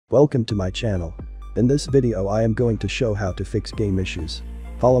Welcome to my channel. In this video I am going to show how to fix game issues.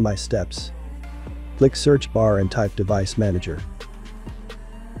 Follow my steps. Click search bar and type device manager.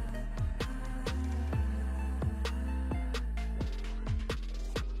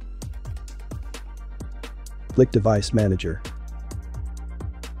 Click device manager.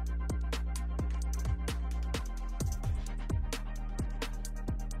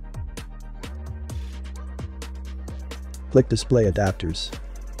 Click display adapters.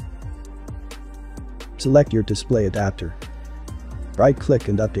 Select your display adapter. Right-click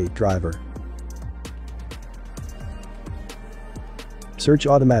and update driver. Search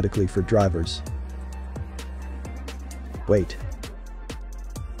automatically for drivers. Wait.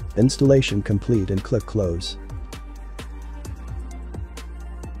 Installation complete and click close.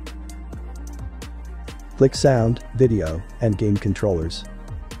 Click sound, video, and game controllers.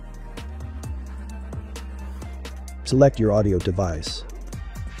 Select your audio device.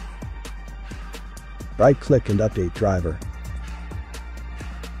 Right-click and update driver.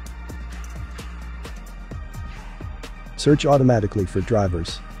 Search automatically for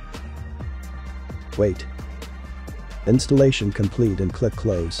drivers. Wait. Installation complete and click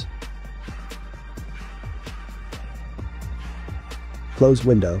close. Close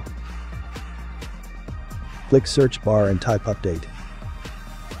window. Click search bar and type update.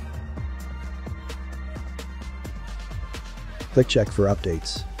 Click check for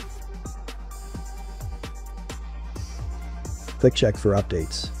updates. Click check for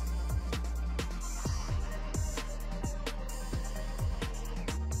updates.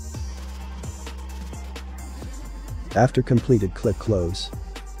 After completed, click close.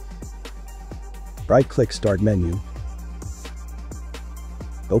 Right-click start menu.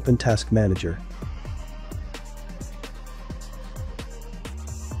 Open task manager.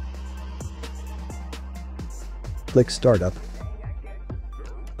 Click startup.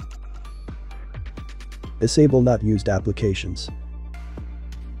 Disable not used applications.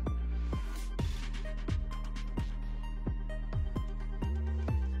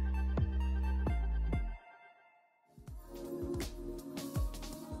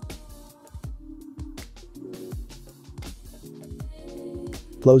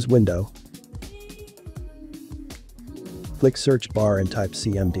 Close window. Click search bar and type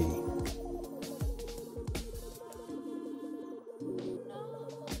CMD.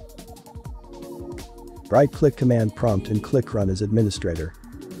 Right-click command prompt and click run as administrator.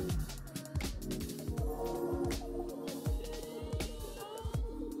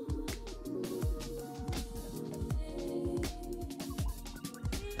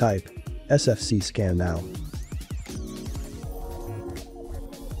 Type SFC scan now.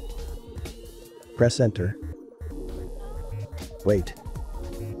 Press enter. Wait.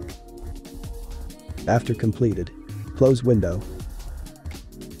 After completed, close window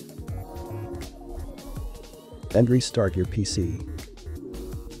and restart your PC.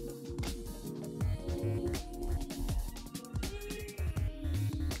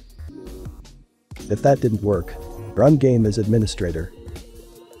 If that didn't work, run game as administrator.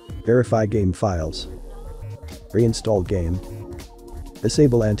 Verify game files. Reinstall game.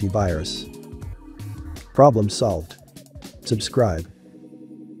 Disable antivirus. Problem solved. Subscribe.